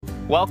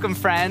Welcome,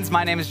 friends.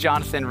 My name is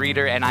Jonathan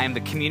Reeder, and I am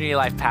the Community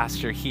Life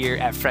Pastor here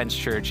at Friends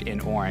Church in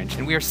Orange.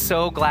 And we are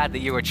so glad that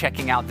you are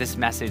checking out this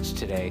message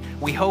today.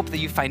 We hope that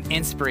you find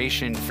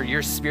inspiration for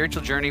your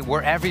spiritual journey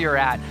wherever you're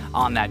at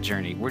on that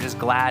journey. We're just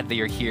glad that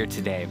you're here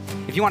today.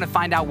 If you want to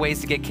find out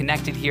ways to get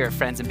connected here at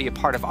Friends and be a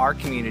part of our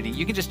community,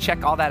 you can just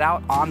check all that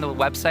out on the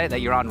website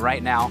that you're on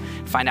right now.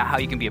 Find out how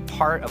you can be a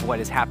part of what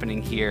is happening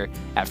here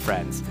at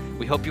Friends.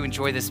 We hope you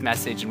enjoy this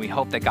message, and we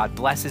hope that God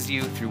blesses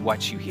you through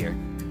what you hear.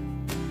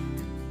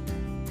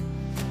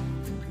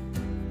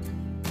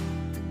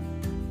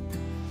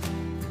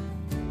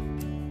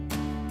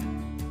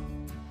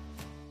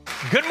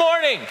 Good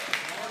morning.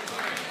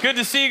 Good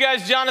to see you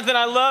guys. Jonathan,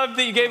 I love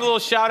that you gave a little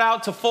shout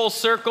out to Full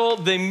Circle,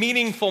 the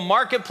meaningful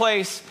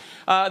marketplace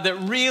that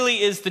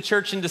really is the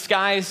church in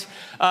disguise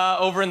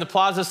over in the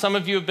plaza. Some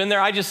of you have been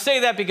there. I just say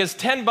that because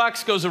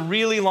 $10 goes a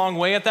really long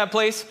way at that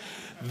place.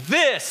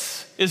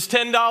 This is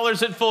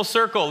 $10 at Full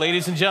Circle,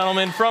 ladies and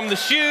gentlemen, from the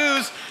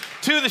shoes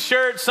to the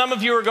shirt. Some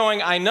of you are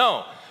going, I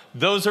know,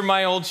 those are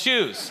my old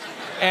shoes.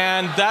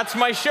 And that's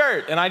my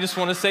shirt, and I just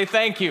want to say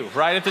thank you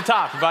right at the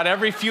top. About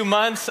every few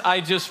months,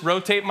 I just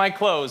rotate my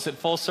clothes at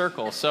Full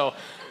Circle. So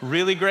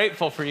really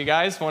grateful for you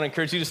guys. I want to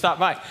encourage you to stop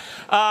by.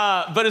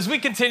 But as we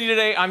continue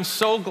today, I'm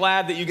so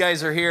glad that you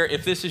guys are here.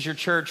 If this is your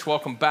church,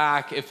 welcome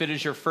back. If it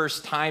is your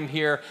first time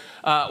here,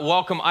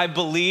 welcome. I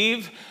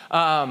believe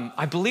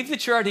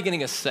that you're already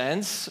getting a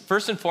sense,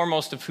 first and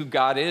foremost, of who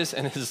God is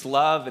and his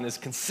love and his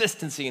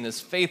consistency and his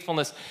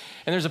faithfulness.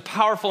 And there's a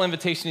powerful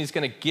invitation he's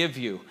going to give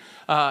you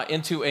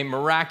into a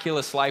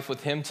miraculous life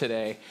with him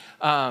today.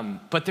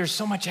 But there's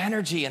so much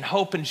energy and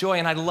hope and joy.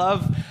 And I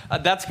love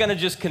that's going to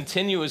just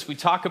continue as we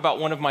talk about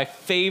one of my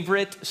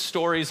favorite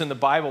stories in the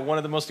Bible, one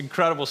of the most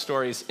incredible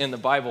stories in the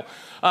Bible.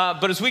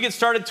 But as we get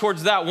started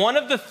towards that, one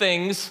of the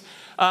things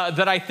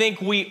that I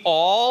think we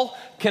all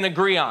can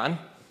agree on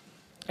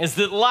is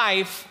that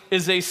life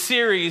is a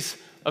series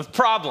of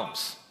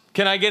problems.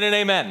 Can I get an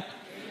amen?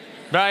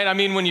 Right? I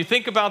mean, when you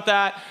think about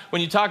that,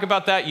 when you talk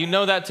about that, you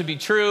know that to be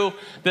true,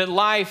 that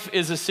life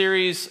is a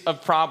series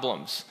of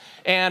problems.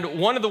 And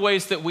one of the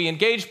ways that we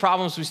engage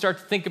problems, we start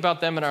to think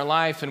about them in our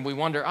life and we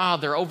wonder,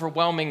 they're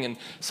overwhelming. And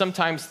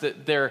sometimes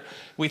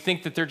we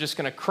think that they're just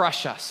going to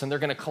crush us and they're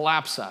going to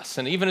collapse us.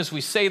 And even as we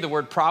say the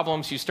word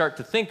problems, you start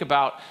to think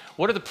about,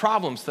 what are the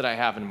problems that I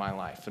have in my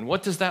life? And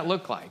what does that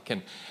look like?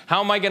 And how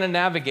am I going to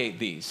navigate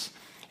these?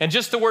 And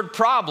just the word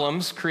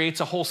problems creates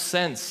a whole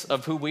sense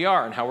of who we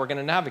are and how we're going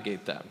to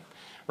navigate them.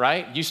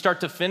 Right? You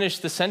start to finish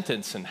the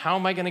sentence, and how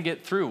am I going to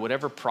get through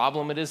whatever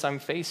problem it is I'm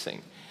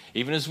facing?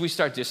 Even as we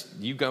start,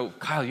 you go,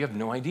 Kyle, you have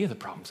no idea the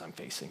problems I'm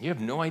facing. You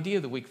have no idea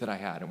the week that I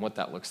had and what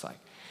that looks like,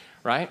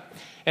 right?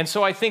 And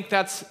so I think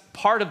that's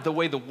part of the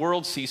way the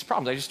world sees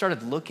problems. I just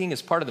started looking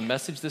as part of the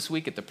message this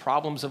week at the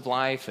problems of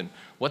life and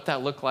what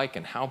that looked like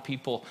and how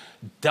people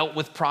dealt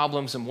with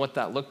problems and what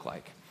that looked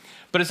like.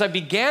 But as I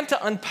began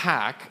to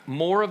unpack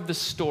more of the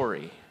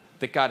story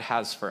that God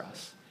has for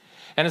us,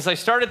 and as I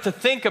started to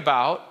think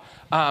about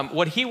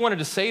what he wanted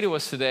to say to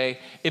us today,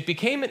 it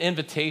became an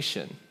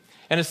invitation.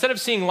 And instead of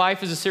seeing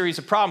life as a series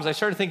of problems, I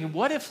started thinking,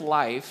 what if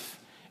life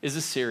is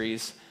a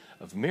series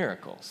of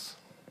miracles?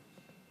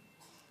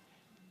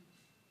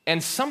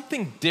 And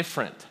something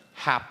different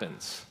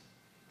happens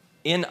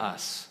in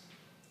us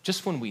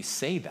just when we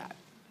say that,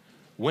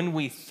 when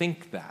we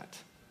think that,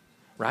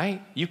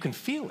 right? You can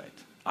feel it.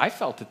 I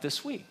felt it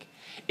this week.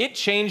 It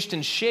changed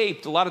and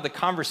shaped a lot of the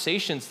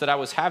conversations that I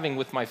was having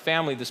with my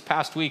family this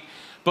past week.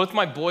 Both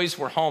my boys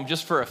were home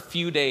just for a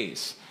few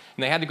days,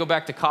 and they had to go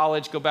back to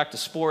college, go back to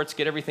sports,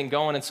 get everything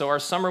going. And so our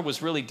summer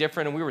was really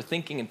different, and we were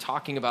thinking and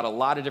talking about a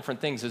lot of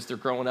different things as they're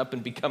growing up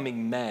and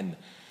becoming men.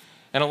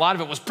 And a lot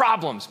of it was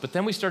problems, but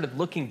then we started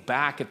looking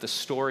back at the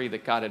story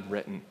that God had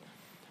written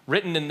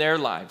in their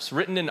lives,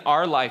 written in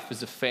our life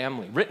as a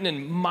family, written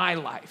in my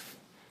life.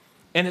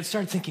 And it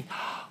started thinking,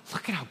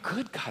 look at how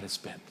good God has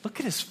been. Look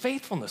at his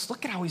faithfulness.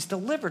 Look at how he's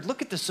delivered.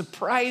 Look at the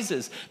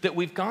surprises that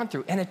we've gone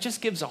through. And it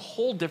just gives a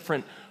whole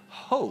different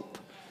hope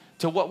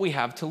to what we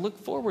have to look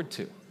forward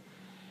to.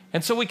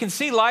 And so we can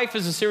see life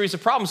as a series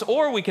of problems,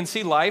 or we can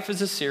see life as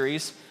a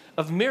series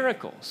of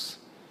miracles.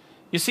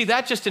 You see,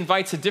 that just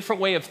invites a different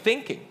way of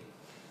thinking,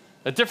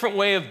 a different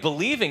way of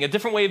believing, a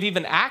different way of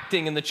even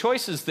acting in the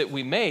choices that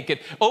we make.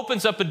 It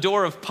opens up a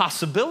door of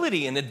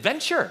possibility and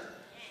adventure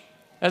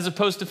as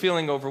opposed to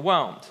feeling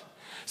overwhelmed.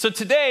 So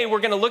today we're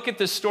going to look at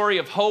this story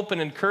of hope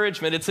and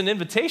encouragement. It's an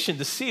invitation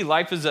to see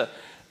life as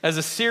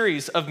a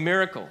series of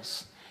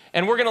miracles.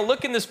 And we're going to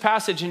look in this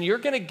passage, and you're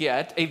going to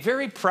get a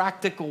very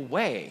practical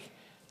way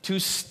to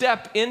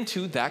step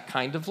into that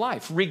kind of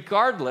life,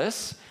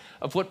 regardless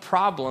of what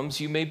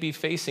problems you may be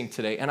facing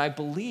today. And I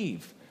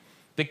believe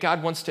that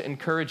God wants to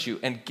encourage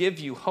you and give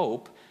you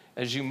hope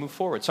as you move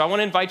forward. So I want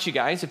to invite you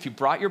guys, if you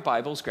brought your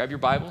Bibles, grab your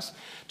Bibles,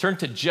 turn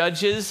to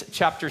Judges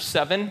chapter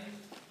 7.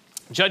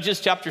 Judges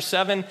chapter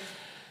 7.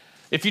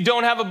 If you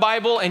don't have a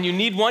Bible and you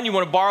need one, you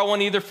want to borrow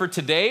one either for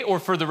today or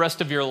for the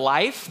rest of your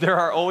life, there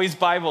are always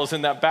Bibles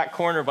in that back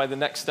corner by the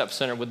Next Step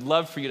Center. Would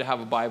love for you to have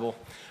a Bible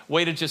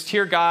way to just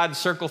hear God,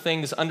 circle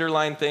things,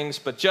 underline things.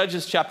 But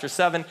Judges chapter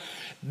 7,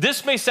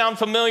 this may sound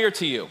familiar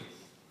to you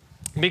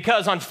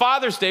because on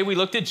Father's Day, we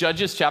looked at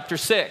Judges chapter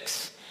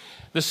 6.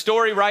 The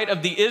story, right,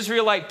 of the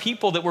Israelite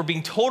people that were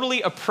being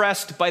totally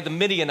oppressed by the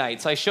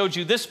Midianites. I showed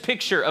you this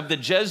picture of the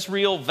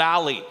Jezreel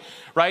Valley,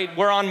 right?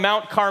 We're on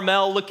Mount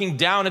Carmel looking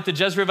down at the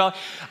Jezreel Valley.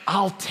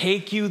 I'll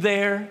take you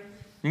there.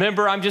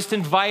 Remember, I'm just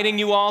inviting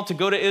you all to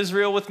go to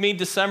Israel with me.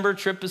 December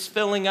trip is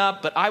filling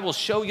up, but I will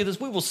show you this.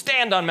 We will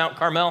stand on Mount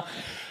Carmel.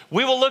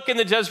 We will look in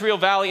the Jezreel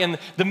Valley, and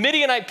the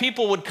Midianite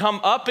people would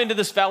come up into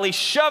this valley,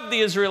 shove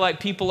the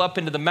Israelite people up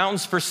into the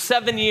mountains for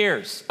 7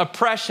 years.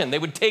 Oppression. They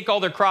would take all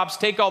their crops,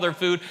 take all their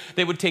food.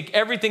 They would take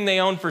everything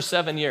they owned for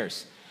 7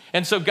 years.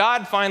 And so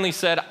God finally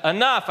said,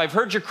 enough, I've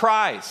heard your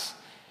cries,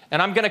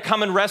 and I'm going to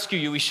come and rescue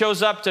you. He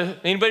shows up to,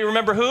 anybody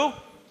remember who?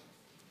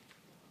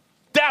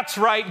 That's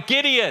right,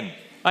 Gideon.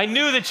 I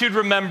knew that you'd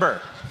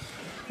remember.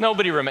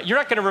 Nobody remember. You're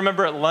not going to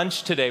remember at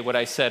lunch today what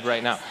I said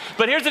right now.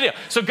 But here's the deal.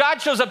 So God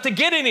shows up to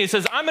Gideon and he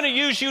says, I'm going to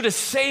use you to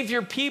save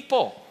your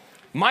people.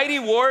 Mighty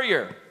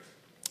warrior.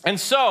 And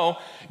so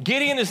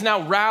Gideon has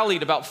now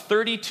rallied about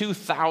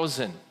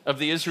 32,000 of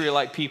the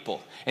Israelite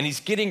people. And he's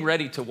getting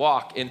ready to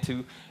walk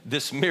into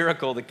this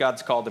miracle that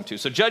God's called him to.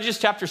 So Judges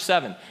chapter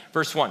 7,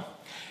 verse 1.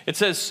 It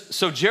says,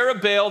 so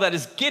Jerubbaal, that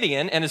is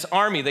Gideon, and his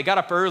army, they got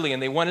up early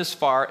and they went as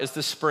far as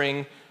the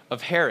spring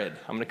of Harod.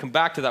 I'm going to come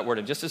back to that word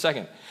in just a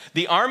second.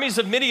 The armies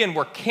of Midian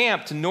were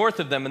camped north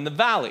of them in the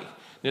valley,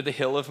 near the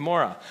hill of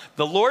Moreh.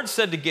 The Lord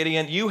said to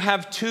Gideon, you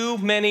have too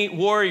many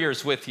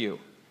warriors with you.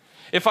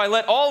 If I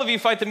let all of you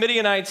fight the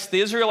Midianites,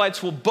 the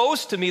Israelites will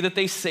boast to me that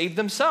they saved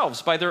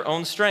themselves by their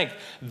own strength.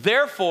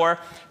 Therefore,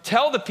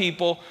 tell the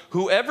people,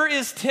 whoever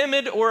is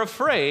timid or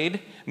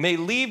afraid may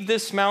leave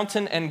this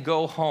mountain and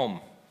go home.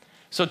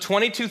 So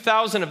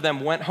 22,000 of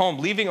them went home,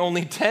 leaving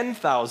only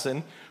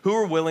 10,000 who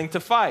were willing to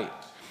fight.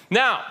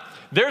 Now,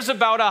 there's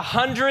about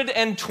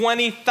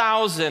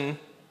 120,000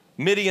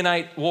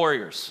 Midianite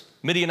warriors,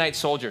 Midianite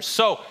soldiers.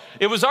 So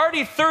it was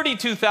already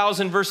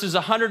 32,000 versus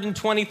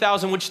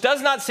 120,000, which does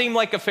not seem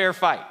like a fair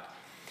fight.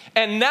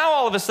 And now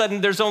all of a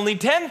sudden there's only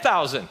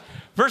 10,000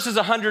 versus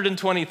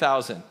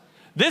 120,000.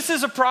 This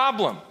is a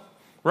problem,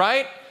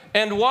 right?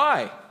 And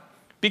why?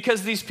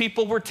 Because these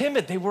people were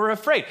timid. They were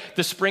afraid.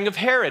 The spring of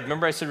Harod,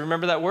 remember I said,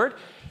 remember that word?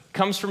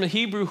 Comes from the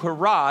Hebrew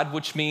harad,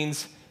 which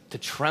means to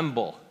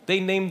tremble. They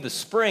named the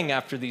spring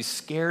after these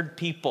scared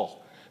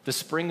people, the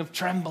spring of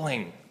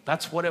trembling.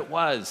 That's what it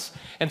was.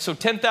 And so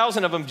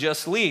 10,000 of them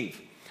just leave.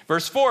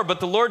 Verse 4,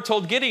 but the Lord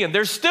told Gideon,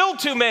 there's still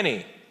too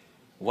many.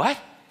 What?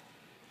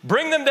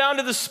 Bring them down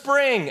to the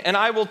spring, and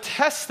I will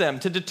test them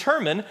to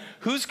determine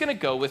who's going to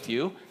go with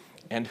you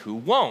and who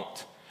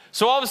won't.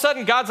 So all of a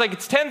sudden, God's like,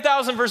 it's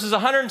 10,000 versus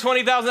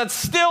 120,000. That's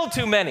still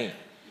too many.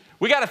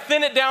 We got to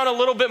thin it down a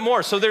little bit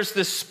more. So there's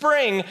this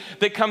spring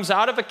that comes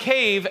out of a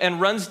cave and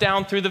runs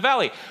down through the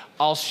valley.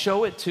 I'll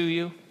show it to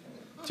you.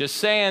 Just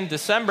saying,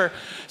 December.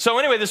 So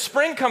anyway, the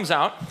spring comes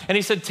out, and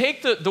he said,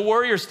 take the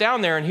warriors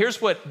down there, and here's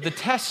what the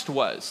test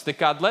was that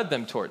God led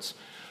them towards.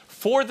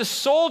 For the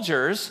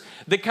soldiers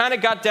that kind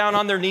of got down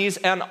on their knees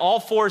and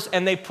all fours,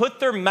 and they put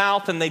their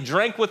mouth and they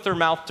drank with their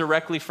mouth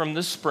directly from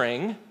the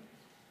spring,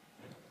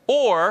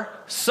 or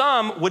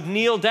some would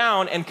kneel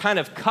down and kind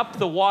of cup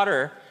the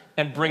water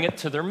and bring it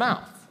to their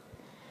mouth.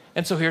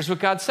 And so here's what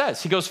God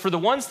says. He goes, for the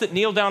ones that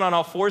kneel down on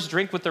all fours,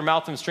 drink with their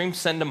mouth from the stream,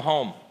 send them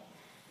home.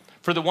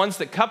 For the ones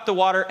that cup the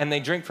water and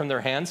they drink from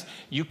their hands,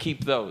 you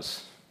keep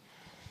those.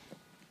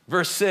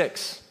 Verse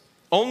 6,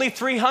 only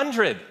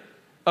 300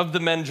 of the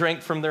men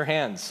drank from their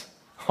hands.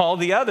 All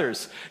the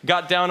others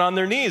got down on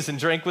their knees and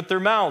drank with their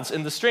mouths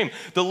in the stream.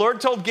 The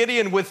Lord told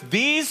Gideon, with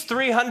these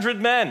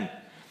 300 men,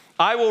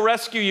 I will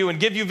rescue you and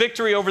give you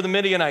victory over the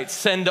Midianites.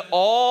 Send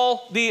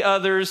all the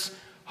others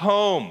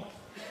home.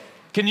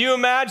 Can you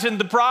imagine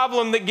the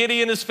problem that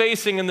Gideon is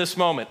facing in this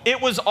moment? It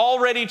was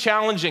already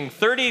challenging.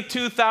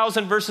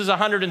 32,000 versus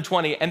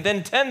 120, and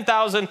then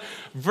 10,000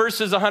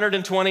 versus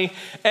 120,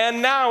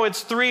 and now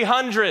it's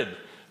 300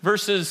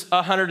 versus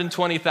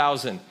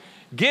 120,000.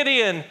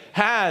 Gideon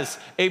has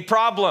a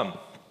problem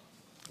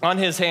on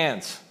his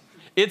hands.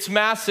 It's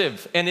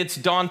massive and it's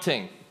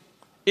daunting.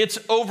 It's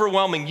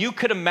overwhelming. You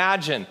could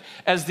imagine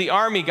as the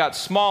army got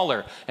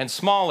smaller and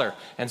smaller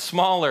and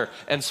smaller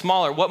and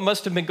smaller, what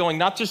must have been going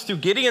not just through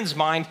Gideon's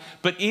mind,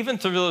 but even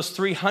through those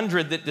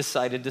 300 that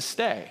decided to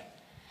stay.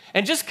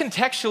 And just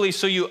contextually,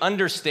 so you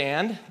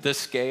understand the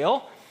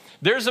scale,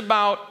 there's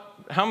about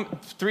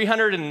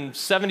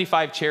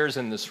 375 chairs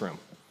in this room.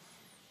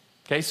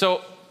 Okay,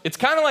 so it's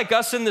kind of like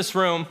us in this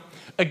room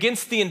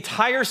against the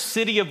entire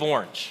city of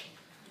Orange.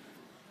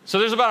 So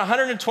there's about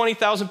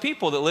 120,000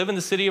 people that live in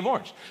the city of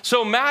Orange.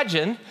 So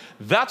imagine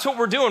that's what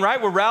we're doing,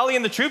 right? We're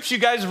rallying the troops. You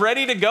guys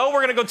ready to go?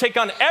 We're going to go take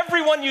on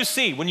everyone you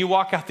see when you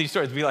walk out these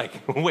doors. Be like,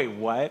 wait,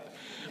 what?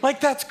 Like,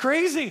 that's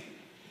crazy.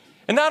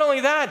 And not only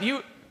that,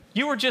 you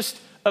were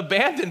just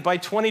abandoned by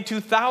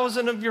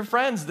 22,000 of your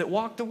friends that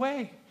walked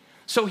away.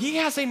 So he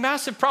has a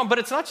massive problem, but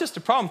it's not just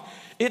a problem.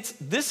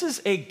 This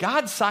is a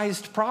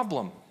God-sized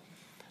problem.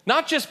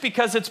 Not just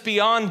because it's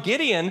beyond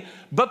Gideon,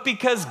 but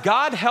because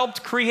God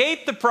helped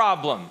create the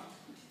problem.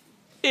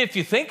 If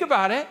you think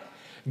about it,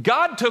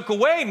 God took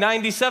away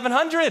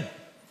 9,700.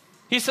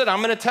 He said,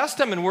 I'm going to test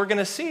them and we're going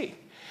to see.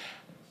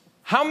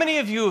 How many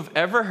of you have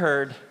ever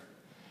heard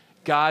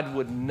God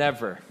would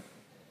never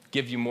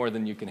give you more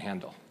than you can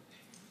handle?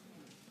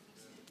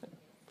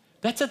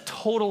 That's a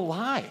total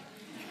lie.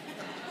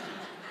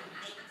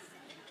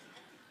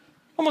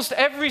 Almost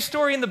every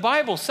story in the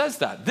Bible says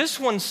that. This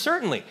one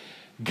certainly.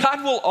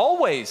 God will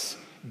always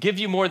give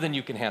you more than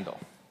you can handle.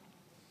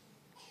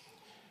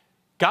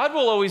 God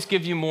will always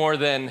give you more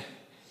than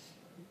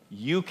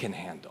you can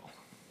handle.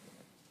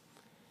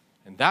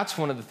 And that's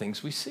one of the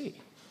things we see.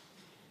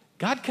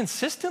 God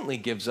consistently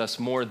gives us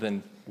more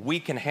than we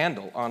can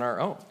handle on our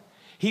own.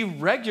 He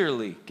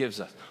regularly gives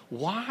us.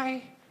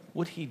 Why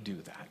would he do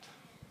that?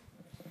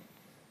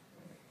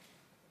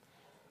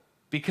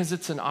 Because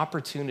it's an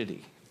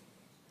opportunity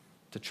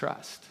to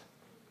trust.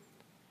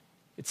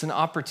 It's an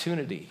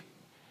opportunity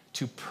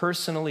to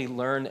personally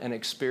learn and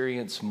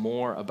experience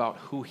more about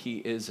who he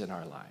is in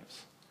our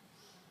lives.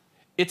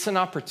 It's an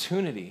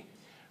opportunity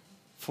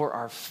for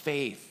our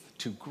faith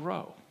to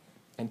grow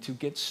and to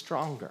get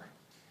stronger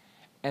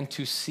and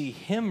to see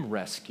him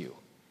rescue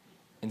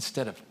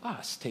instead of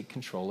us take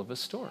control of a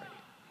story.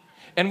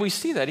 And we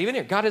see that even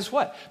here. God is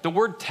what? The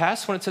word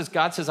test, when it says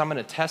God says, I'm going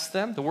to test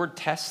them, the word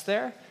test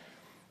there,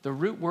 the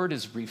root word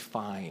is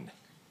refine,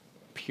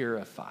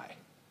 purify.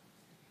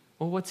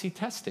 Well, what's he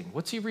testing?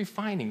 What's he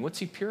refining? What's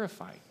he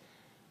purifying?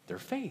 Their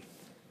faith.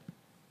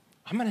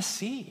 I'm going to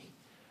see.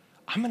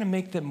 I'm going to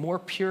make them more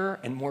pure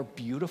and more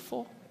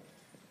beautiful.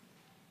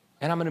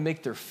 And I'm going to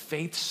make their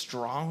faith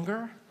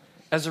stronger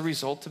as a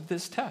result of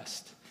this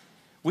test.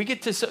 We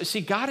get to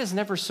see, God is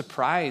never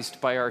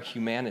surprised by our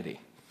humanity.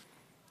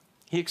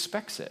 He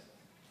expects it.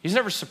 He's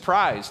never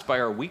surprised by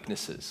our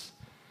weaknesses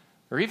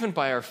or even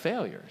by our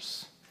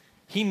failures.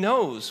 He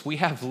knows we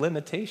have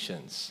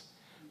limitations,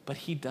 but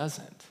he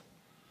doesn't.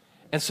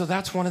 And so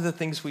that's one of the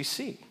things we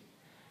see.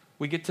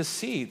 We get to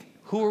see,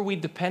 who are we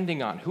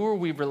depending on? Who are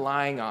we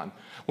relying on?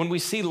 When we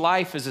see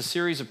life as a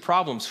series of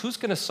problems, who's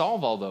going to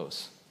solve all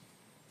those?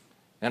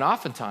 And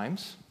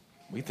oftentimes,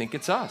 we think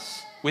it's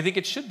us. We think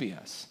it should be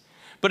us.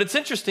 But it's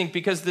interesting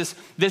because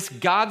this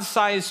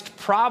God-sized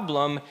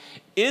problem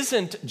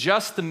isn't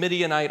just the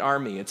Midianite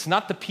army. It's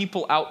not the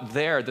people out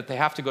there that they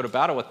have to go to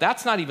battle with.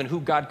 That's not even who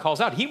God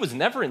calls out. He was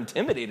never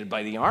intimidated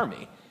by the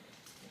army.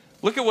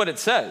 Look at what it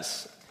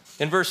says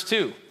in verse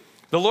 2.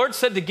 The Lord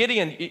said to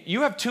Gideon,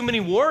 you have too many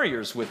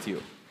warriors with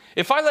you.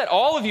 If I let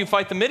all of you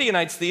fight the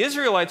Midianites, the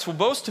Israelites will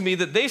boast to me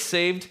that they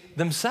saved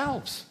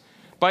themselves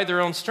by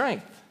their own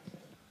strength.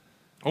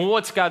 Well,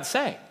 what's God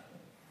saying?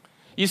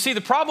 You see,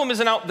 the problem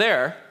isn't out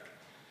there.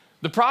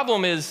 The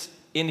problem is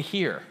in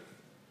here.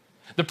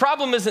 The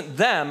problem isn't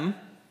them.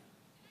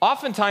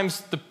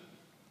 Oftentimes, the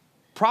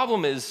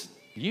problem is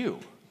you.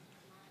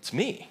 It's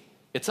me.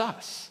 It's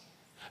us.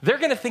 They're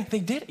going to think they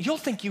did it. You'll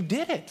think you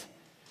did it.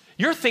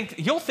 You'll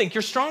think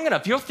you're strong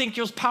enough. You'll think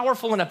you're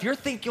powerful enough. You'll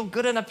think you're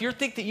good enough. You'll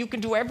think that you can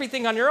do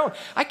everything on your own.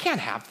 I can't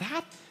have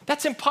that.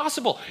 That's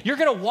impossible. You're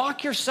going to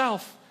walk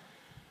yourself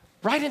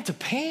right into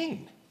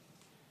pain.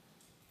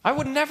 I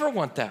would never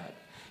want that.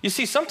 You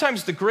see,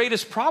 sometimes the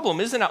greatest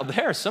problem isn't out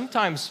there.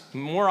 Sometimes,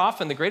 more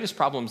often, the greatest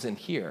problem is in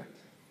here.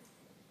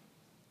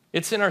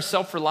 It's in our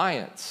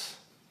self-reliance.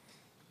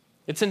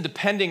 It's in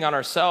depending on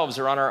ourselves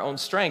or on our own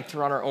strength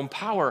or on our own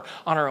power,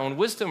 on our own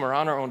wisdom or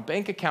on our own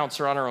bank accounts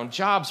or on our own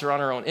jobs or on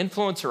our own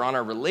influence or on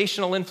our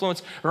relational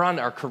influence or on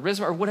our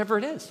charisma or whatever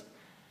it is.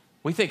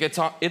 We think it's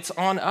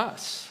on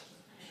us.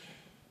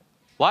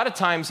 A lot of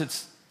times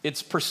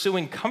it's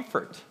pursuing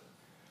comfort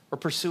or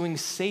pursuing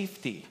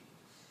safety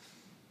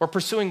or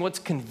pursuing what's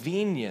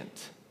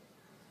convenient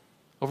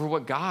over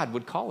what God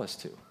would call us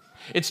to.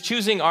 It's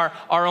choosing our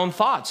own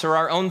thoughts or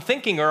our own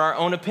thinking or our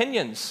own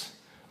opinions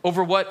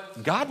over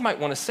what God might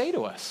want to say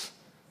to us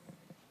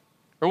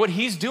or what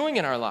he's doing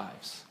in our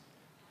lives,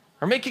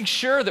 or making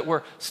sure that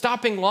we're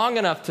stopping long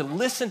enough to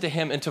listen to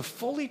him and to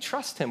fully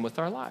trust him with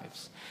our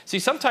lives. See,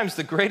 sometimes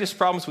the greatest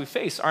problems we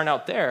face aren't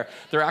out there,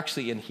 they're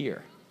actually in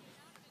here.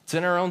 It's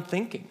in our own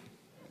thinking.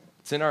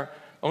 It's in our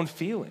own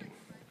feeling.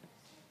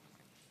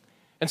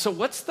 And so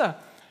what's the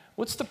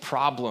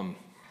problem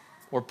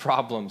or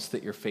problems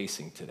that you're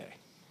facing today?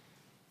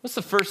 What's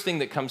the first thing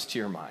that comes to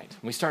your mind?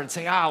 When we started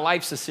saying,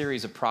 life's a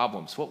series of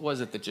problems. What was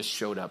it that just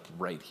showed up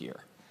right here?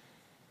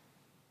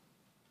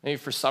 Maybe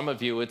for some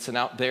of you, it's an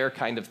out there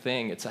kind of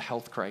thing. It's a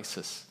health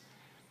crisis.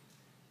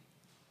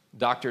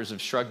 Doctors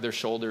have shrugged their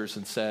shoulders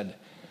and said,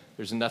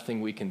 there's nothing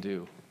we can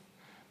do.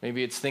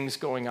 Maybe it's things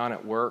going on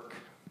at work.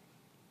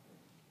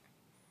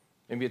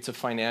 Maybe it's a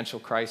financial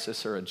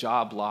crisis or a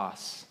job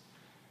loss.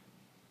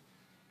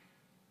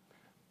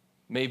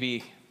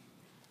 Maybe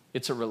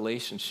it's a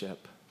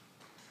relationship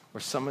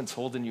where someone's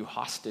holding you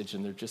hostage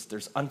and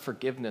there's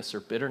unforgiveness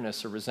or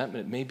bitterness or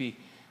resentment. Maybe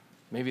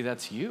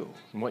that's you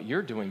and what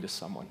you're doing to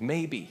someone.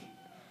 Maybe.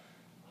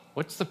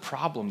 What's the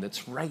problem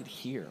that's right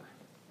here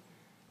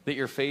that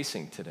you're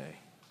facing today?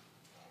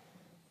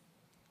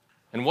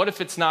 And what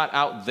if it's not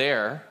out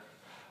there?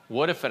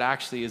 What if it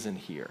actually isn't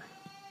here?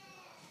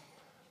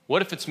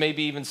 What if it's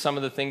maybe even some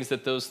of the things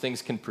that those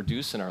things can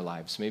produce in our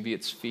lives? Maybe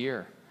it's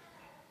fear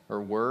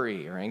or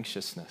worry or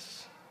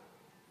anxiousness.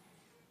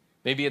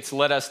 Maybe it's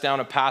led us down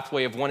a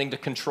pathway of wanting to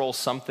control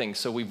something,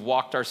 so we've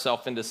walked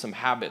ourselves into some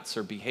habits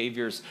or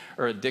behaviors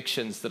or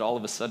addictions that all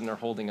of a sudden are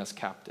holding us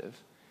captive.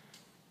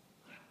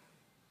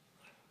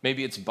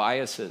 Maybe it's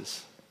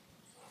biases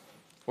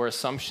or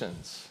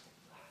assumptions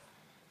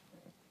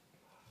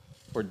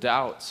or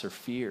doubts or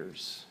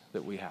fears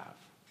that we have.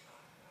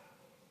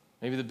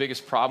 Maybe the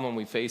biggest problem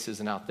we face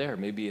isn't out there.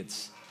 Maybe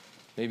it's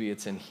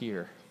in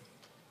here.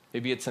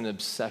 Maybe it's an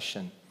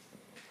obsession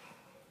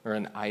or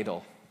an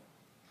idol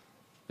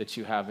that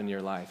you have in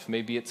your life.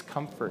 Maybe it's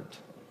comfort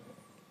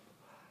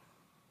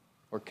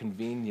or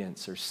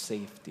convenience or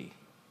safety.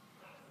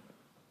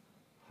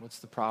 What's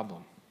the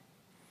problem?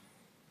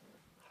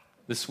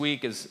 This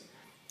week, as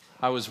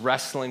I was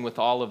wrestling with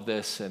all of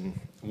this, and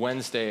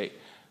Wednesday,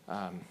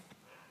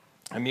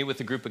 I meet with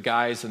a group of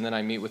guys, and then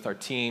I meet with our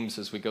teams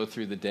as we go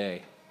through the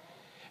day.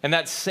 And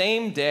that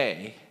same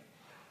day,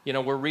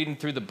 we're reading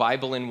through the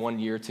Bible in 1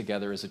 year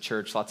together as a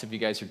church. Lots of you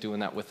guys are doing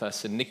that with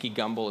us. And Nikki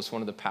Gumbel is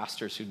one of the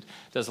pastors who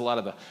does a lot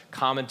of the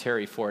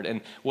commentary for it.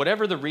 And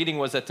whatever the reading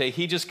was that day,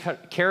 he just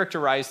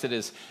characterized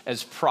it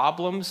as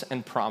problems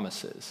and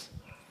promises.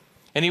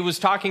 And he was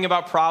talking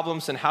about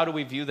problems and how do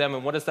we view them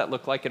and what does that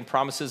look like in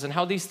promises and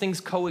how these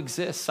things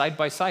coexist side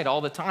by side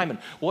all the time and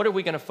what are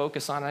we going to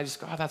focus on? And I just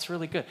go, oh, that's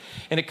really good.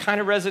 And it kind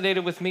of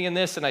resonated with me in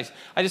this. And I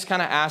just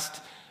kind of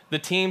asked the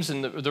teams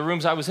and the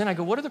rooms I was in, I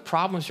go, what are the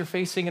problems you're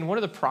facing and what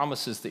are the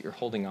promises that you're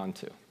holding on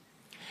to?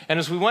 And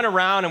as we went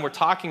around and we're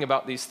talking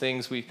about these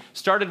things, we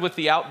started with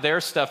the out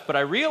there stuff, but I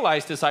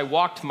realized as I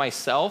walked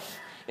myself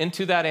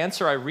into that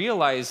answer, I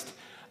realized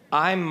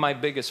I'm my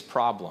biggest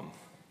problem.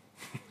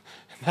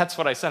 That's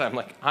what I said. I'm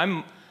like,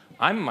 I'm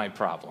my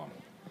problem.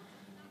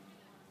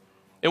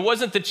 It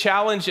wasn't the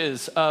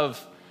challenges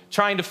of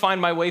trying to find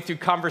my way through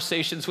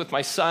conversations with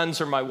my sons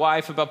or my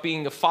wife about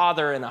being a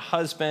father and a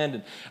husband.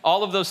 And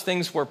all of those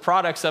things were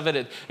products of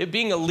it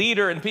being a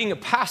leader and being a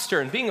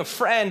pastor and being a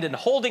friend and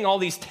holding all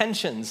these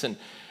tensions and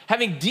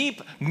having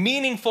deep,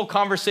 meaningful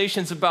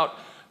conversations about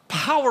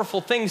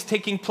powerful things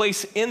taking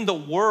place in the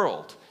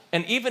world.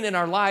 And even in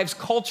our lives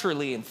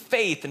culturally and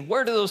faith and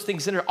where do those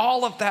things enter,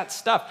 all of that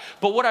stuff.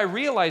 But what I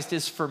realized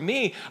is for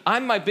me,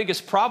 I'm my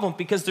biggest problem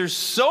because there's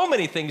so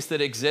many things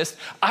that exist.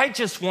 I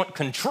just want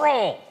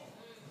control.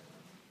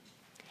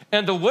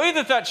 And the way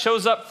that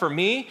shows up for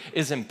me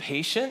is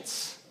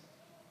impatience.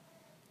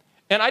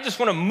 And I just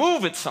want to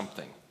move at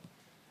something.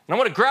 And I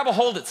want to grab a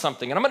hold at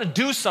something. And I'm going to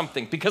do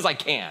something because I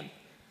can.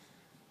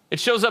 It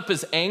shows up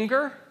as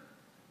anger,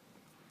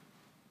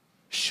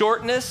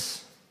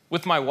 shortness,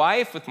 with my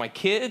wife, with my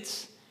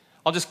kids.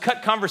 I'll just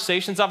cut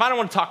conversations off. I don't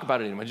want to talk about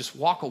it anymore. Just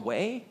walk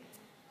away.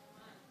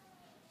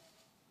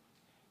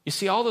 You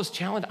see, all those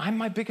challenges, I'm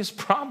my biggest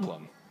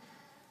problem.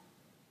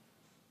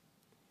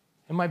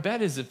 And my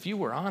bet is if you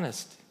were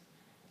honest,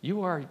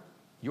 you are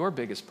your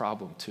biggest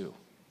problem too.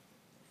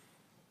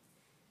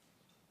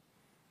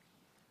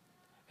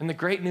 And the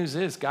great news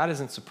is God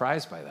isn't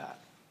surprised by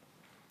that.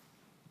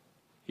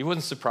 He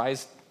wasn't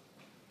surprised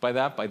by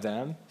that by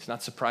them. He's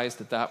not surprised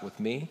at that with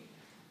me.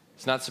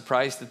 He's not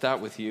surprised at that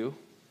with you,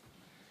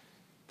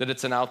 that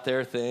it's an out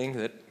there thing,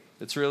 that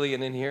it's really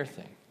an in here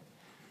thing.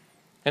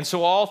 And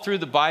so all through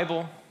the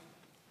Bible,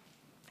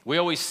 we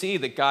always see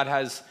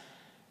that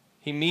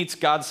He meets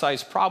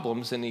God-sized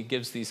problems and He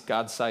gives these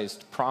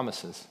God-sized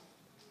promises.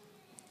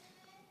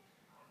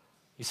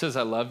 He says,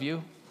 I love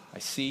you, I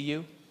see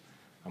you,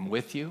 I'm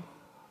with you,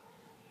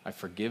 I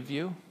forgive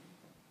you.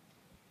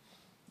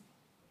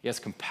 He has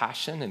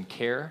compassion and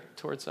care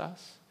towards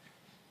us.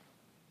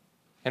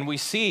 And we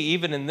see,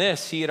 even in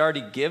this, He had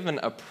already given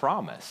a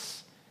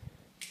promise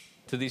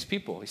to these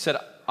people. He said,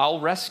 I'll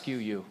rescue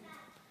you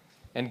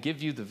and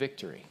give you the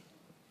victory.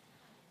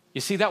 You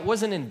see, that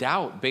wasn't in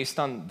doubt based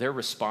on their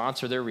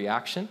response or their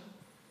reaction.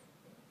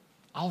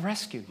 I'll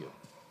rescue you.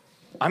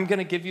 I'm going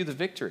to give you the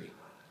victory.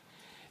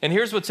 And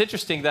here's what's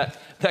interesting, that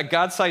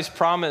God-sized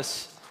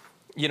promise,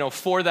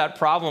 for that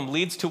problem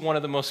leads to one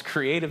of the most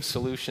creative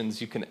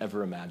solutions you can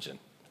ever imagine.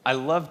 I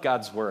love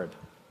God's word.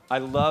 I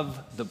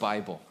love the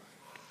Bible.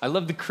 I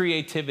love the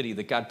creativity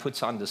that God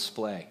puts on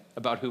display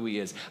about who He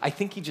is. I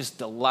think He just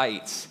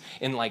delights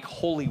in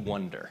holy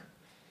wonder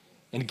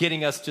and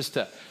getting us just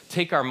to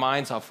take our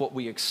minds off what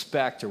we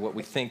expect or what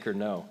we think or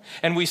know.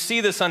 And we see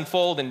this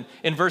unfold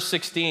in verse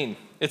 16.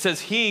 It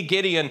says,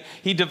 Gideon,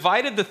 he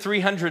divided the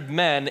 300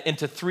 men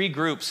into 3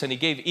 groups and he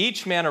gave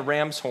each man a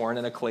ram's horn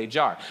and a clay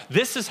jar.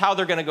 This is how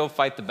they're going to go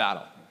fight the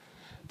battle.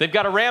 They've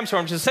got a ram's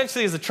horn, which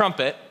essentially is a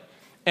trumpet,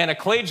 and a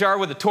clay jar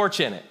with a torch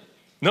in it.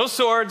 No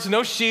swords,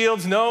 no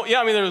shields,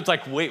 they're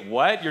like, wait,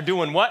 what? You're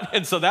doing what?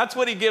 And so that's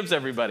what he gives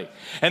everybody.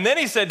 And then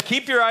he said,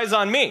 keep your eyes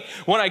on me.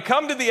 When I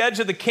come to the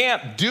edge of the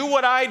camp, do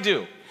what I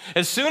do.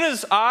 As soon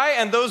as I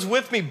and those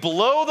with me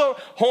blow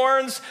the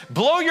horns,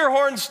 blow your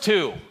horns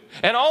too.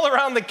 And all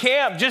around the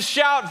camp, just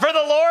shout, for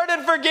the Lord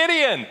and for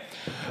Gideon.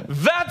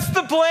 That's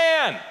the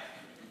plan.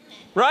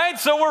 Right?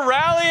 So we're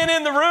rallying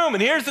in the room,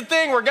 and here's the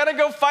thing, we're gonna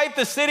go fight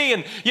the city,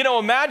 and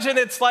imagine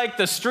it's like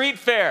the street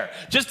fair.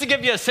 Just to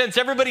give you a sense,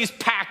 everybody's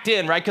packed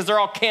in, right? Because they're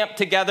all camped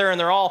together, and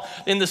they're all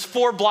in this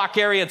 4-block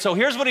area. And so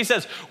here's what he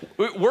says,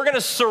 we're gonna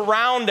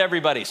surround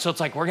everybody. So it's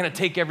like, we're gonna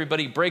take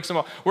everybody, break them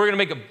up. We're gonna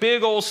make a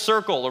big old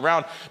circle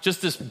around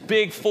just this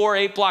big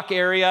 8-block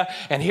area,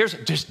 and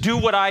just do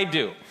what I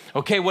do.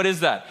 Okay, what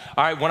is that?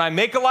 All right, when I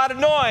make a lot of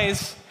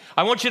noise,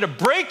 I want you to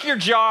break your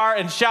jar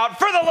and shout,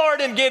 "For the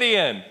Lord and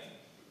Gideon."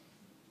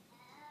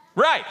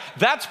 Right,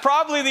 that's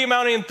probably the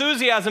amount of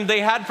enthusiasm they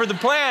had for the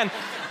plan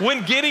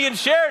when Gideon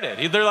shared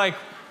it. They're like,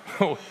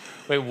 oh,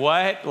 wait,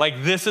 what? Like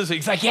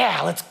he's like,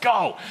 yeah, let's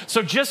go.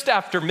 So just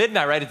after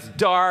midnight, right, it's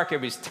dark,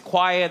 everybody's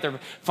quiet, they're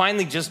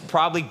finally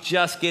probably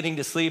just getting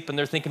to sleep, and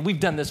they're thinking, we've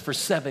done this for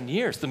 7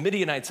 years. The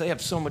Midianites, they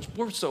have so much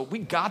more, so we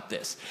got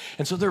this.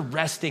 And so they're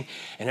resting,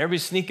 and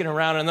everybody's sneaking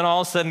around, and then all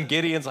of a sudden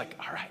Gideon's like,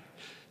 all right,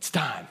 it's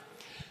time.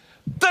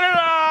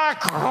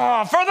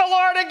 Da-da-da! For the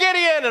Lord and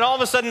Gideon. And all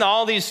of a sudden,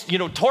 all these,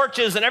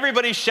 torches and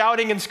everybody's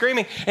shouting and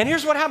screaming. And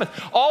here's what happens.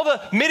 All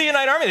the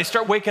Midianite army, they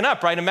start waking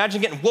up, right?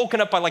 Imagine getting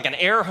woken up by like an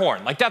air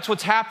horn. Like that's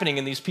what's happening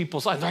in these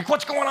people's lives. They're like,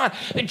 what's going on?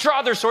 They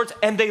draw their swords,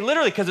 and they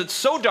literally, because it's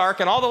so dark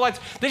and all the lights,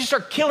 they just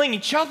start killing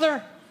each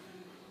other.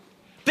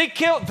 They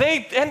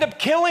end up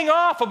killing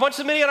off a bunch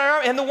of Midianite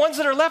army, and the ones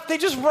that are left, they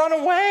just run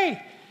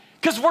away.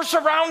 Because we're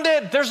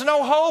surrounded. There's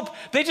no hope.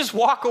 They just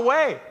walk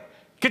away.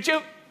 Could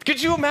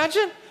you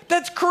imagine?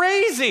 That's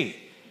crazy,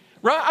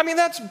 right? I mean,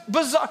 that's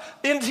bizarre.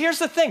 And here's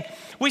the thing.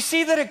 We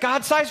see that a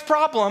God-sized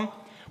problem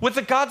with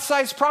a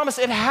God-sized promise,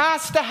 it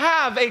has to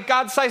have a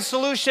God-sized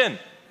solution.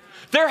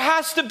 There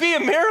has to be a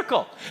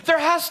miracle. There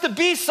has to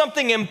be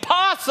something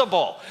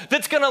impossible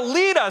that's going to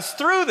lead us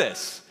through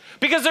this.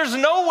 Because there's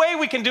no way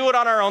we can do it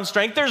on our own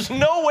strength. There's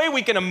no way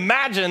we can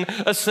imagine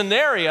a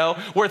scenario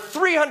where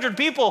 300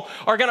 people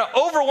are going to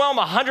overwhelm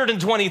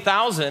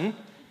 120,000.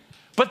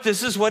 But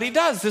this is what he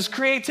does, this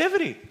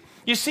creativity.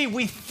 You see,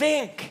 we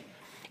think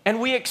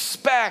and we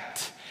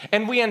expect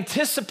and we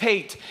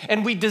anticipate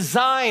and we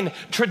design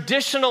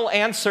traditional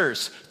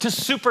answers to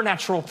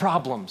supernatural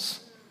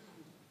problems.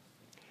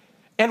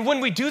 And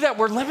when we do that,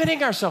 we're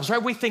limiting ourselves,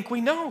 right? We think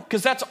we know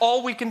because that's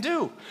all we can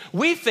do.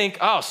 We think,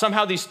 oh,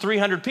 somehow these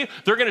 300 people,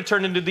 they're going to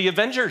turn into the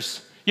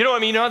Avengers. You know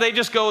what I mean? They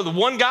just go, the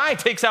one guy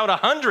takes out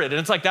 100 and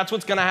it's like, that's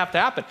what's going to have to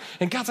happen.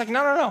 And God's like,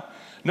 no.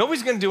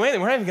 Nobody's going to do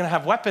anything. We're not even going to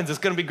have weapons. It's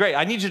going to be great.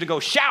 I need you to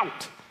go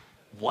shout.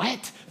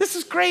 What? This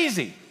is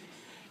crazy.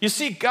 You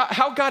see,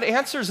 how God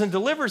answers and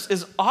delivers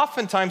is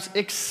oftentimes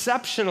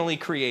exceptionally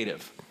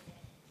creative,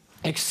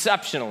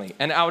 exceptionally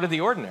and out of the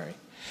ordinary.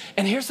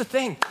 And here's the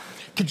thing.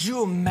 Could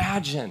you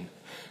imagine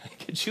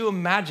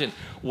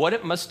what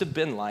it must have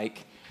been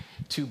like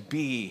to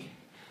be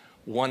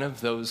one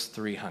of those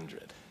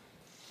 300?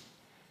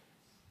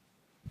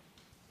 I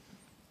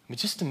mean,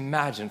 just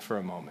imagine for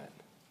a moment.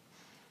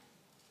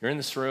 You're in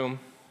this room.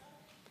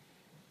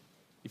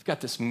 You've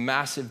got this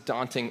massive,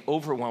 daunting,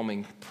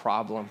 overwhelming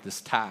problem, this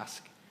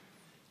task.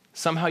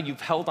 Somehow you've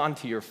held on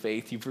to your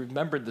faith. You've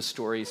remembered the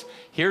stories.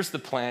 Here's the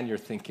plan. You're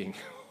thinking,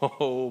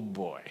 oh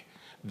boy,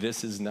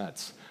 this is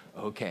nuts.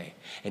 Okay.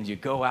 And you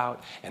go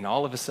out and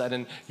all of a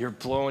sudden you're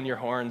blowing your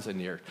horns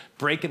and you're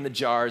breaking the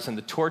jars and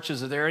the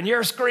torches are there and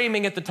you're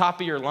screaming at the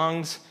top of your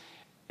lungs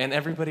and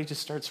everybody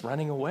just starts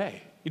running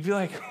away. You'd be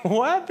like,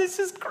 what? This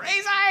is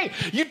crazy.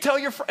 You'd tell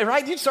your friend,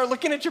 right? You'd start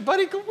looking at your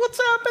buddy, go,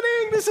 what's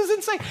happening? This is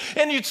insane.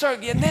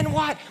 And then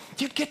what?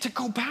 You'd get to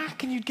go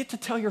back and you'd get to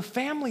tell your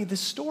family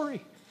this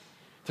story.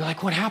 They're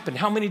like, what happened?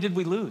 How many did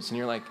we lose? And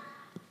you're like,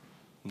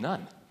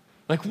 none.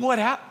 Like, what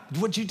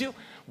happened? What'd you do?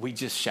 We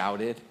just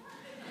shouted.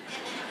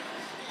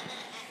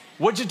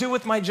 What'd you do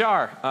with my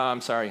jar?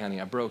 I'm sorry,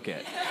 honey, I broke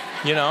it.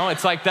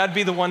 It's like, that'd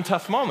be the one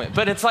tough moment.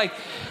 But it's like,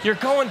 you're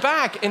going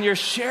back and you're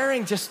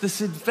sharing just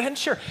this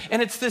adventure.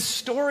 And it's this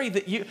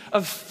story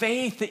of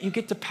faith that you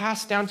get to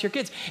pass down to your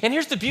kids. And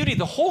here's the beauty,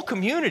 the whole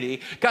community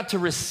got to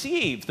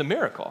receive the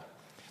miracle.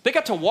 They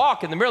got to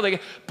walk in the miracle.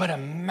 But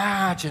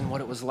imagine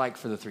what it was like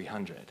for the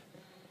 300.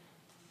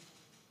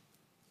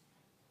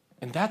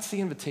 And that's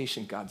the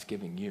invitation God's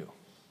giving you,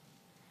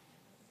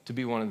 to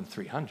be one of the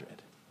 300.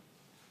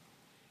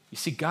 You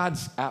see,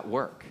 God's at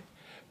work.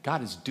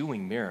 God is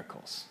doing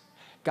miracles.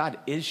 God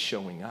is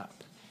showing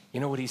up. You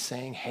know what he's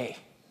saying? Hey,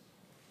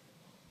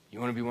 you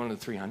want to be one of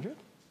the 300?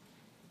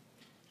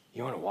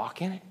 You want to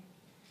walk in it?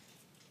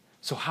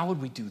 So how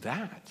would we do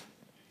that?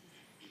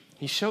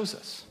 He shows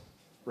us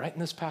right in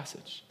this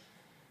passage.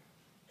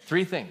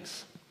 3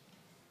 things.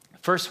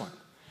 First one,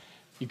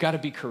 you've got to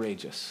be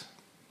courageous.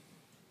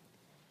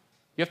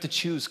 You have to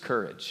choose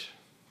courage.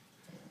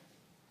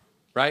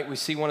 Right? We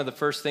see one of the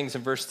first things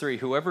in verse 3.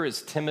 Whoever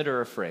is timid or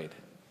afraid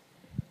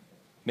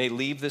may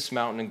leave this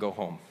mountain and go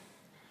home.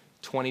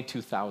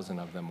 22,000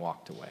 of them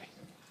walked away.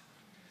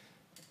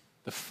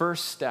 The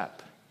first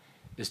step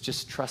is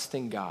just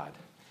trusting God.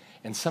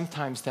 And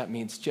sometimes that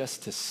means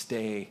just to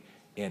stay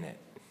in it.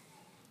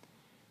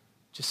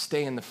 Just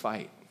stay in the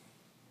fight.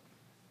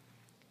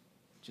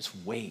 Just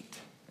wait.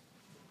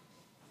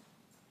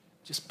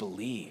 Just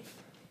believe.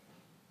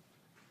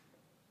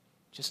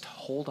 just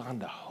hold on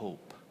to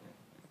hope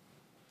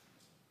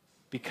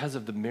because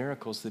of the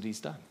miracles that he's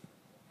done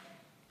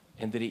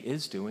and that he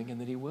is doing and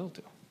that he will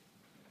do.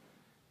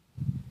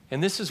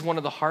 And this is one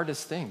of the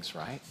hardest things,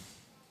 right?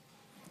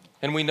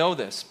 And we know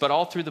this, but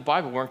all through the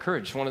Bible, we're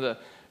encouraged.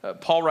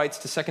 Paul writes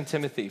to 2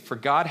 Timothy, for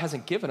God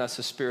hasn't given us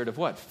a spirit of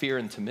what? Fear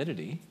and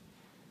timidity,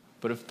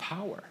 but of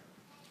power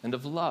and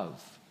of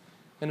love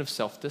and of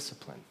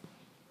self-discipline.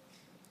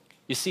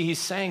 You see, he's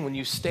saying when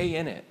you stay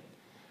in it,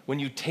 when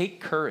you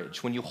take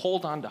courage, when you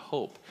hold on to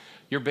hope,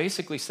 you're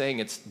basically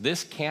saying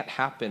this can't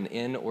happen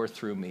in or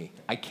through me.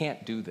 I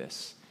can't do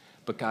this,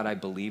 but God, I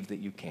believe that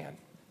you can.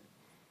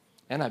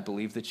 And I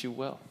believe that you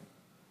will.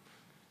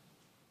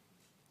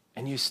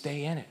 And you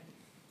stay in it.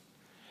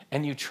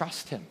 And you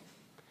trust him.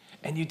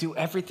 And you do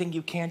everything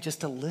you can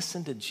just to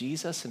listen to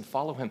Jesus and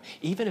follow him,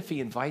 even if he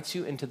invites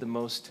you into the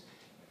most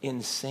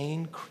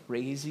insane,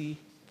 crazy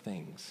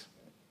things.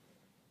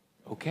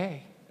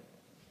 Okay,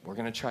 we're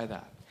going to try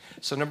that.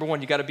 So number one,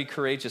 you got to be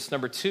courageous.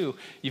 Number two,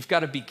 you've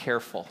got to be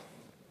careful.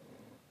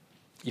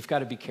 You've got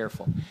to be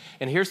careful.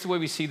 And here's the way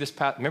we see this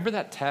path. Remember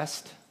that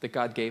test that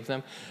God gave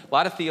them? A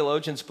lot of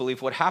theologians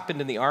believe what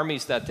happened in the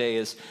armies that day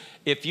is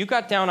if you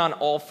got down on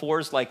all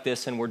fours like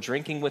this and were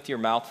drinking with your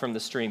mouth from the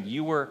stream,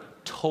 you were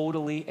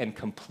totally and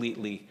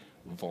completely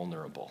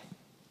vulnerable.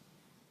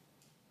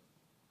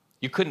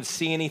 You couldn't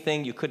see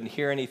anything. You couldn't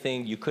hear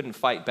anything. You couldn't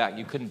fight back.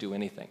 You couldn't do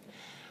anything.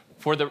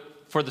 For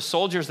the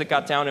soldiers that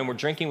got down and were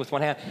drinking with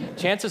one hand,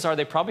 chances are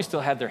they probably still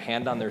had their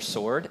hand on their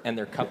sword and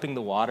they're cupping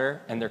the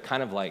water and they're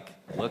kind of like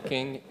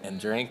looking and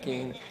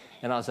drinking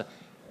and all that.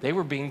 They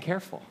were being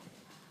careful.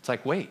 It's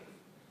like, wait,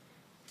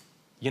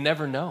 you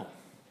never know.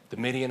 The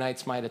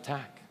Midianites might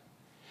attack.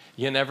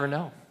 You never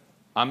know.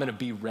 I'm going to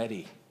be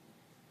ready.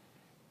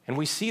 And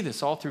we see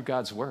this all through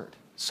God's word.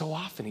 So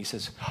often he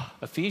says,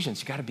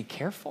 Ephesians, you got to be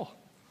careful.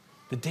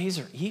 The days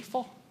are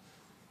evil,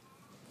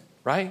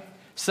 right?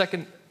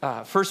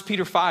 1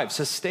 Peter 5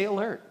 says, stay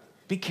alert,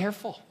 be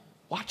careful,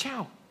 watch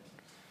out.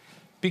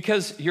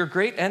 Because your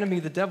great enemy,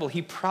 the devil,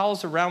 he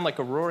prowls around like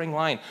a roaring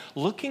lion,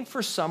 looking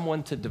for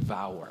someone to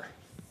devour.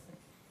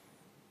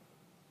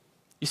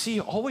 You see,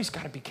 you always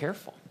got to be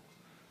careful.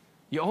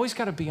 You always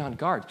got to be on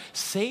guard.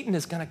 Satan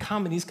is going to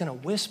come and he's going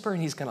to whisper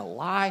and he's going to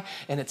lie,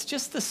 and it's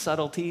just the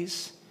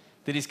subtleties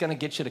that he's going to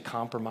get you to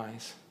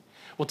compromise.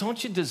 Well,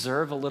 don't you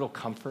deserve a little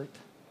comfort?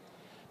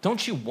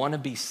 Don't you want to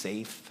be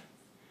safe?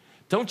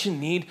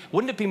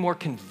 Wouldn't it be more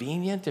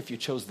convenient if you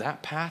chose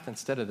that path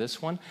instead of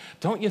this one?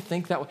 Don't you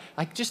think that,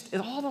 like just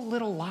all the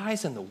little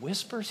lies and the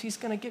whispers he's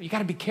going to give, you got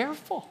to be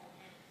careful.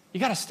 You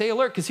got to stay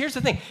alert, because here's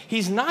the thing.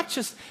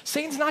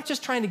 Satan's not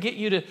just trying to get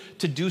you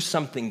to do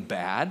something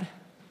bad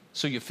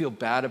so you feel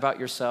bad about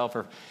yourself,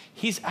 or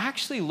he's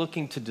actually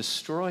looking to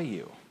destroy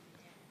you.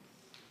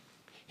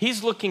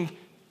 He's looking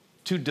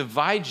to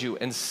divide you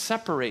and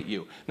separate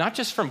you, not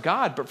just from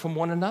God, but from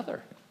one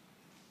another.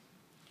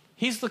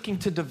 He's looking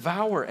to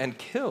devour and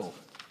kill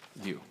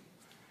you.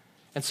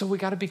 And so we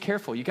got to be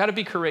careful. You got to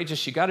be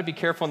courageous. You got to be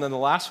careful. And then the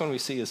last one we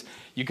see is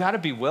you got to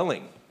be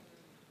willing.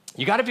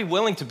 You got to be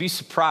willing to be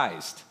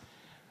surprised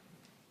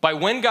by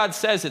when God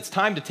says it's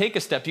time to take a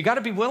step. You got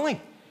to be willing,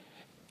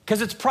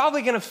 because it's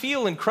probably going to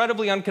feel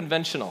incredibly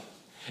unconventional.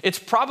 It's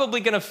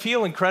probably going to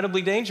feel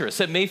incredibly dangerous.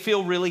 It may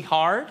feel really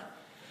hard,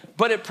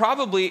 but it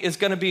probably is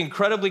going to be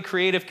incredibly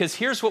creative, because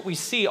here's what we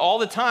see all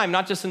the time,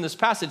 not just in this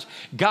passage.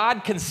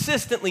 God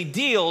consistently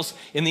deals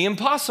in the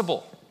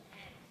impossible.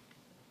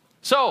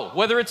 So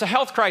whether it's a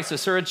health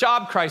crisis or a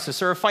job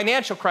crisis or a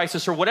financial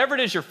crisis or whatever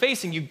it is you're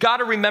facing, you got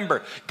to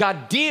remember,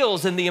 God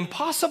deals in the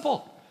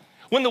impossible.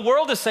 When the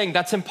world is saying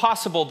that's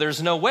impossible,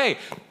 there's no way,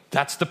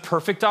 that's the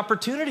perfect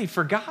opportunity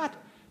for God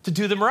to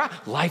do the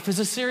miraculous. Life is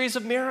a series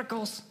of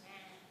miracles.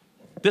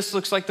 This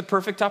looks like the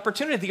perfect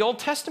opportunity. The Old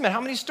Testament,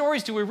 how many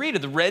stories do we read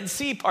of the Red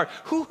Sea part?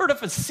 Who heard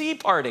of a sea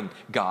parting?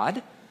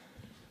 God,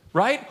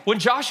 right? When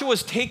Joshua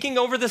was taking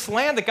over this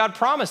land that God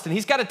promised, and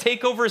he's got to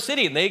take over a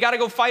city, and they got to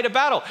go fight a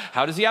battle.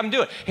 How does he have them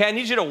do it? Hey, I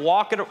need you to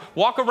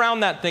walk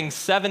around that thing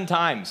 7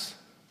 times,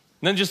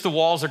 and then just the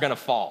walls are going to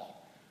fall.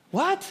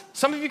 What?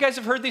 Some of you guys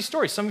have heard these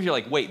stories. Some of you are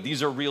like, wait,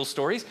 these are real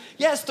stories?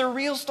 Yes, they're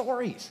real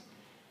stories.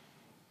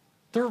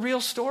 They're real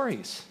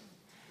stories.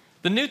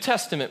 The New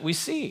Testament we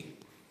see.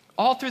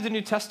 All through the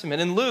New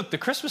Testament. In Luke, the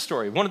Christmas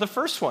story, one of the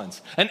first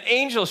ones, an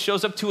angel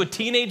shows up to a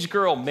teenage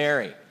girl,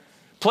 Mary,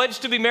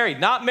 pledged to be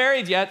married, not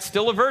married yet,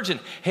 still a virgin.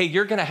 Hey,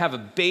 you're going to have a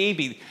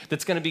baby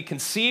that's going to be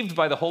conceived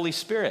by the Holy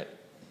Spirit.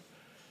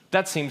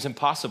 That seems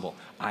impossible.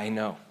 I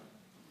know.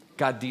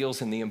 God deals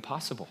in the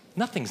impossible.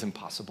 Nothing's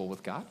impossible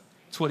with God.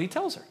 That's what he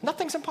tells her.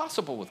 Nothing's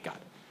impossible with God.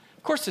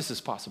 Of course this is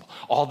possible.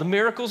 All the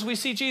miracles we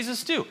see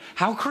Jesus do,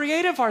 how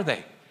creative are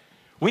they?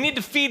 We need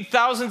to feed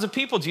thousands of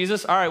people,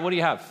 Jesus. All right, what do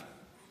you have?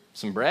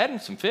 Some bread and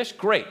some fish?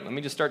 Great. Let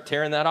me just start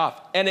tearing that off.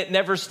 And it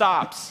never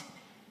stops.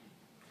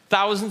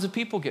 Thousands of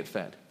people get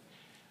fed.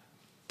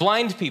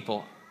 Blind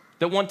people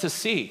that want to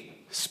see,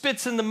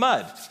 spits in the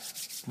mud,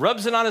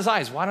 rubs it on his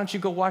eyes. Why don't you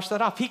go wash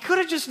that off? He could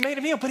have just made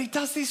a meal, but he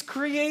does these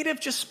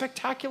creative, just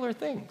spectacular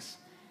things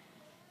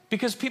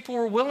because people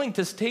were willing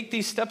to take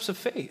these steps of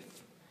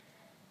faith.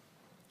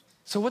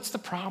 So what's the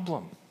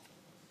problem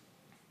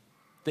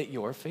that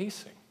you're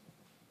facing?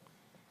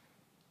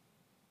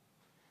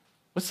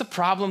 What's the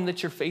problem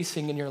that you're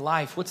facing in your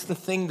life? What's the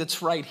thing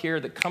that's right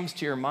here that comes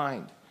to your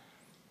mind?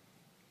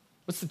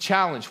 What's the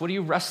challenge? What are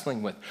you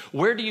wrestling with?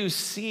 Where do you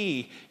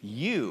see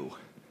you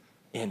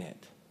in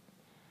it?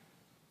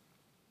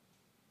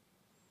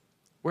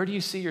 Where do you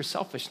see your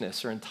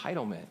selfishness or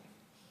entitlement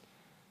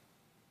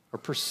or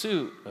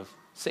pursuit of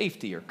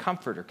safety or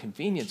comfort or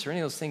convenience or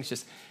any of those things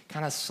just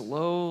kind of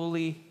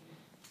slowly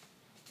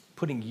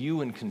putting you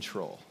in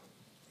control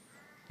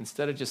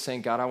instead of just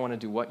saying, God, I want to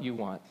do what you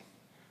want,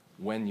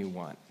 when you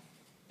want,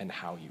 and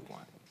how you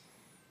want.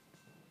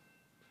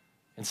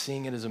 And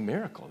seeing it as a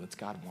miracle that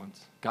God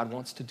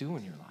wants to do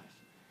in your life.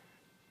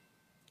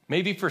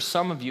 Maybe for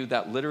some of you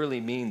that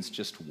literally means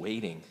just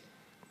waiting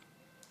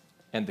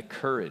and the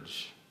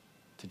courage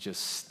to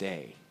just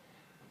stay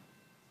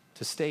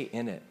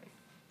in it.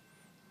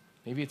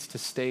 Maybe it's to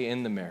stay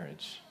in the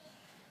marriage,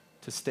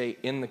 to stay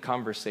in the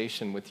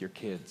conversation with your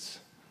kids,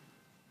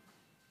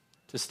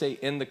 to stay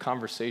in the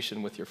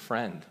conversation with your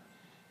friend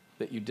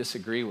that you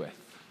disagree with.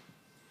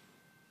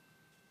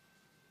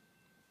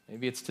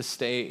 Maybe it's to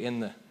stay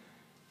in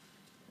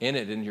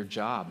it in your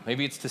job.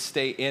 Maybe it's to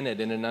stay in it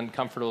in an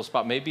uncomfortable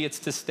spot. Maybe it's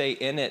to stay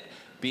in it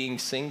being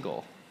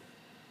single.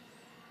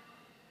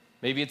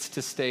 Maybe it's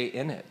to stay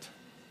in it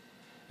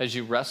as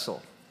you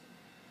wrestle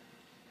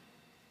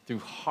through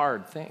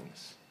hard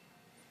things.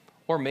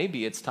 Or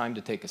maybe it's time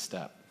to take a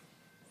step.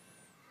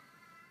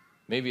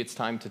 Maybe it's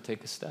time to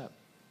take a step.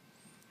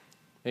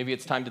 Maybe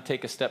it's time to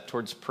take a step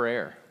towards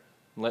prayer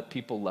and let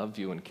people love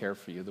you and care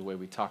for you the way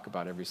we talk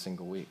about every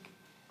single week.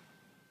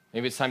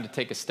 Maybe it's time to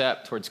take a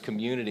step towards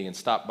community and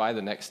stop by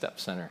the Next Step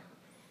Center.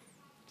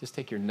 Just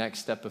take your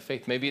next step of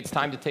faith. Maybe it's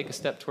time to take a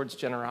step towards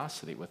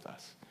generosity with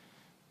us.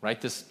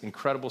 Write this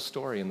incredible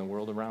story in the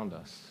world around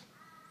us.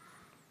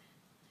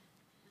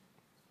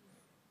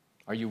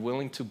 Are you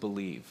willing to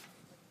believe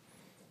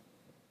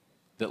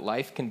that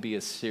life can be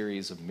a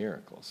series of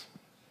miracles?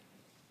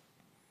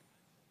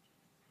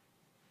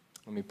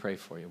 Let me pray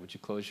for you. Would you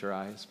close your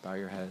eyes, bow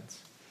your heads?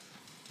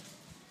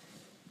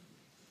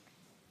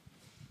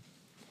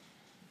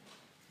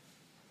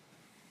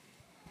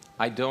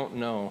 I don't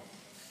know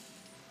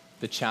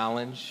the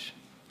challenge,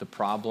 the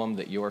problem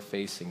that you're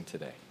facing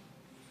today.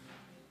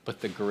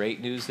 But the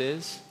great news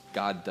is,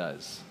 God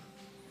does.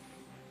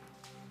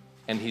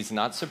 And He's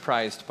not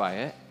surprised by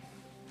it.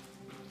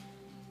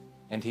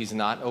 And He's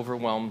not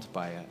overwhelmed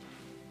by it.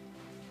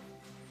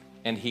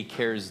 And He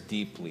cares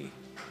deeply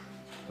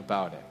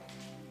about it.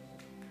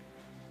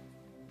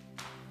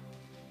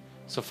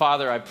 So,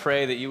 Father, I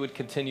pray that you would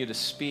continue to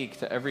speak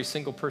to every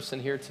single person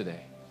here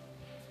today.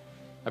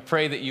 I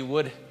pray that you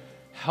would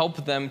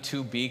help them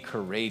to be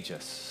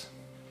courageous.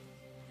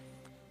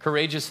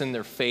 Courageous in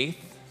their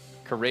faith,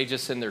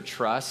 courageous in their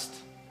trust,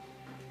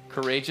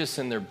 courageous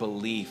in their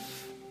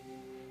belief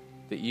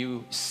that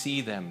you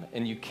see them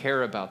and you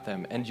care about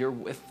them and you're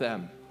with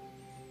them.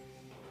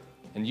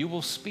 And you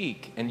will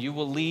speak and you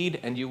will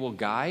lead and you will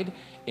guide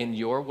in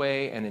your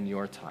way and in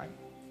your time.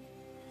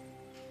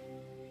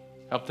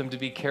 Help them to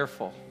be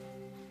careful,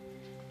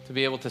 to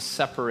be able to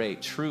separate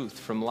truth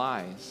from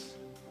lies.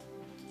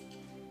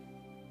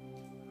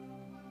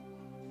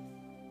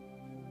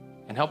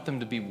 And help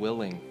them to be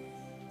willing.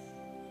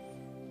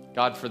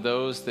 God, for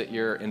those that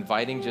you're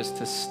inviting just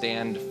to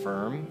stand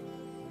firm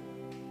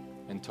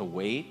and to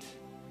wait,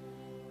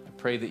 I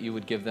pray that you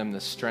would give them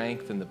the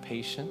strength and the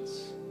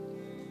patience.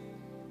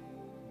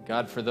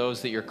 God, for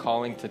those that you're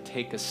calling to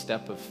take a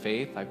step of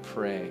faith, I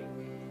pray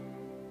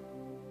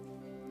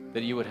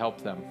that you would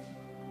help them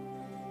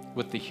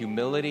with the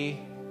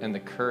humility and the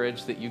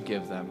courage that you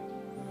give them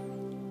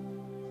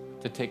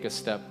to take a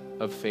step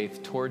of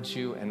faith towards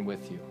you and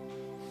with you.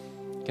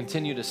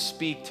 Continue to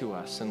speak to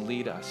us and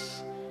lead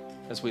us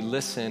as we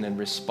listen and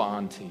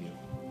respond to you.